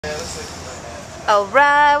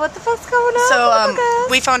Alright, what the fuck's going on? So,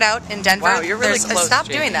 we found out in Denver. Wow, you're really close, Stop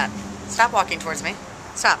Jamie. doing that. Stop walking towards me.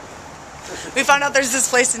 Stop. We found out there's this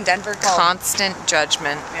place in Denver called... Constant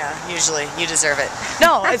judgment. Yeah, usually. You deserve it.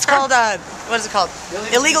 No, it's called, what is it called?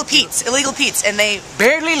 Illegal Pete's. Illegal Pete's. And they...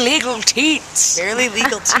 Barely legal teats. Barely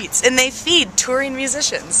legal teats. And they feed touring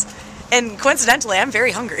musicians. And coincidentally, I'm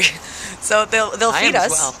very hungry. So they'll feed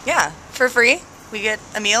us. Well. Yeah, for free. We get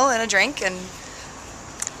a meal and a drink and...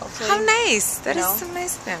 How nice. That is so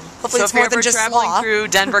nice of them. Hopefully So it's if you're more than ever just traveling slaw. through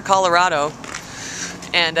Denver, Colorado,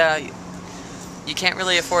 and you can't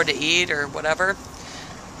really afford to eat or whatever,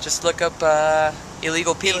 just look up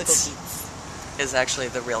Illegal Pete's. Is actually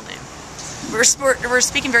the real name. We're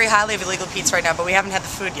speaking very highly of Illegal Pete's right now, but we haven't had the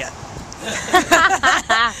food yet.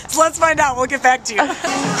 So let's find out. We'll get back to you.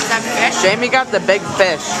 Is that fish? Jamie got the big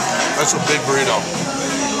fish. That's a big burrito.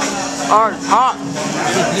 Oh, it's hot.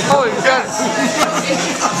 Holy shit.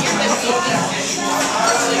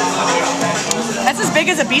 That's as big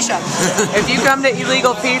as a bisha. If you come to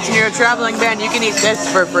Illegal Pete's and you're a traveling band, you can eat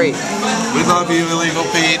this for free. We love you, Illegal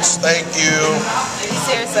Pete's. Thank you.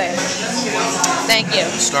 Seriously. Thank you.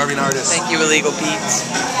 Starving artist. Thank you, Illegal Pete's.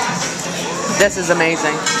 This is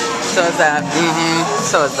amazing. So is that.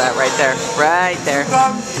 So is that right there. Right there.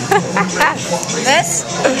 This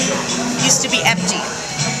used to be empty.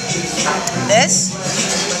 This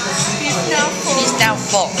is now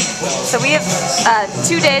full. So we have,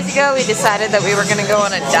 2 days ago, we decided that we were going to go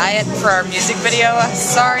on a diet for our music video.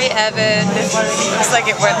 Sorry, Evan. Looks like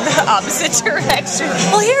it went the opposite direction.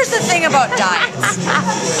 Well, here's the thing about diets.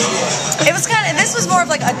 It was this was more of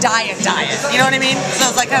like a diet. You know what I mean? So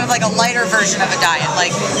it's like kind of like a lighter version of a diet. Like,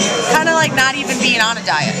 kind of like not even being on a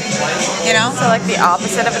diet. You know? So like the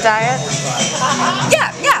opposite of a diet? Yeah,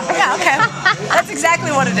 okay. That's exactly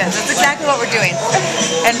what it is. That's exactly what we're doing.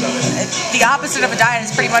 And the opposite of a diet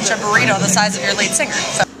is pretty much a burrito the size of your lead singer.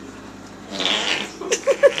 So.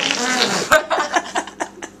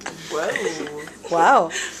 Whoa. Wow.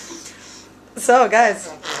 So, guys,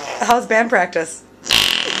 how's band practice?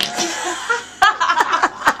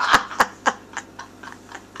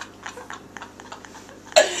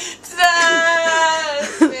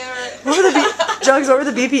 Jugs, what were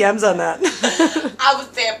the BPMs on that? I was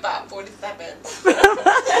there about 47.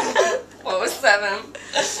 What was 7?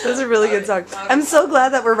 That's a really good song. I'm so glad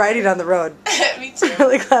that we're riding on the road. Me too. I'm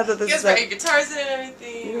really glad that this You is guys bring guitars in and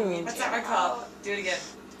everything. What's that called? Do it again.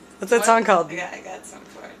 What's that song called? I got some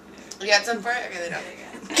for it. You got some for it? Okay, then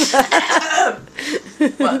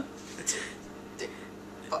don't. What?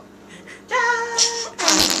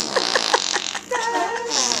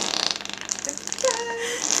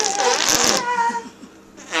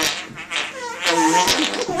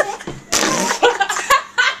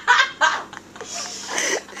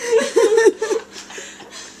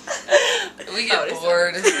 We get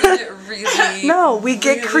bored. We get really... No, we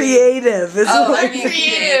get creative.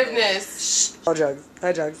 Creativeness. Oh, Jugs.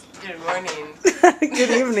 Hi, Jugs. Good morning.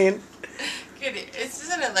 Good evening.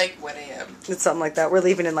 Isn't it like 1 a.m.? It's something like that. We're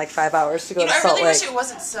leaving in like 5 hours to go to I Salt really Lake. wish it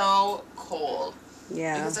wasn't so cold.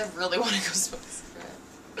 Yeah. Because I really want to go smoke a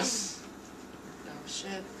cigarette. Oh,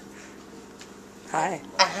 shit. Hi.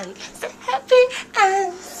 I'm so happy.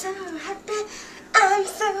 I'm so happy. I'm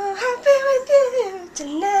so happy with you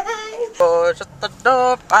tonight. Oh, just a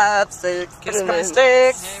door, 5, 6, kiss my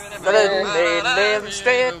sticks. But then they live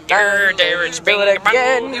straight. Do it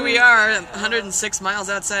again. Here we are, 106 miles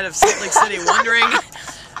outside of Salt Lake City, wondering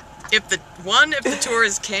if the tour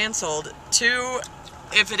is canceled. 2,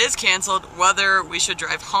 if it is canceled, whether we should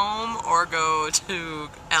drive home or go to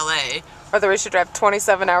LA. Whether we should drive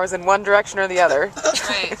 27 hours in one direction or the other.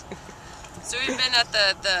 Right. So we've been at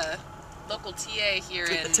the local TA here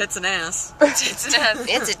in... Tits and ass. Tits and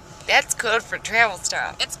ass. That's code for travel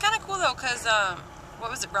stop. It's kind of cool though, because, what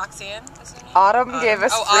was it, Roxanne? Is her name? Autumn gave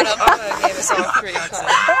us free. Autumn gave us all free.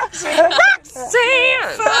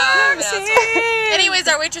 Roxanne! Anyways,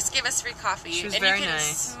 our waitress gave us free coffee. She was and very you can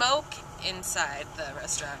nice. smoke inside the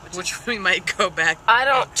restaurant, which We might go back. I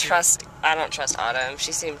don't trust Autumn.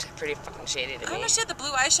 She seemed pretty fucking shady to I don't me. know, she had the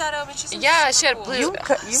blue eyeshadow. I mean, she seemed Yeah, super she had cool. blue. You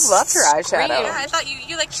loved her eyeshadow. Yeah, I thought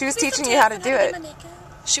you like. She was "Please teaching don't you how take to that do out it." of my makeup."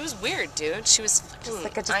 She was weird, dude. She was fucking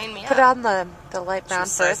Like, just eyeing me put up. on the light brown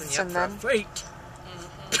first, and then Freak. the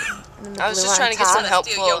I was blue just on trying to get top. some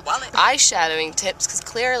helpful your wallet. eyeshadowing tips, because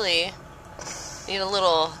clearly you need a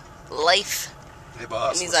little life Hey,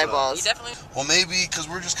 boss. in these what's up? eyeballs. You definitely. Well, maybe, because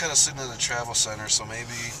we're just kind of sitting in the travel center, so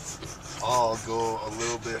maybe I'll go a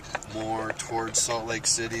little bit more towards Salt Lake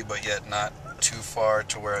City, but yet not too far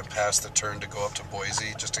to where I'm past the turn to go up to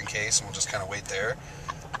Boise, just in case, and we'll just kind of wait there.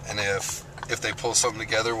 And if they pull something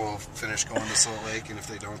together, we'll finish going to Salt Lake, and if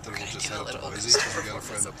they don't, then we'll just head up to Boise, because we got a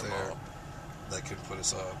friend up there that can put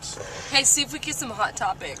us up. So. Hey, see if we get some Hot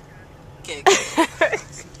Topic gigs.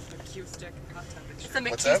 Some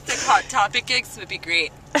acoustic Hot Topic gigs would be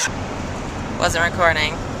great. Wasn't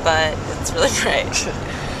recording, but it's really bright.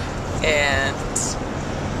 And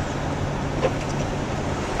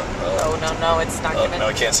no, it's not gonna. No,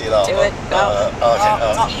 I can't see it all. Do it. No. Okay.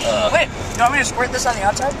 Wait, you want me to squirt this on the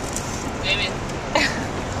outside? Maybe.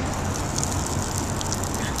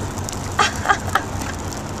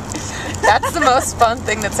 That's the most fun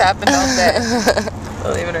thing that's happened all day.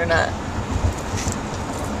 Believe it or not.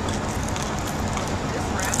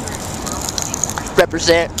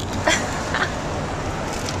 Represent.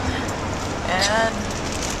 And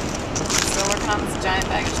still working on this giant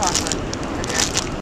bag of chocolate.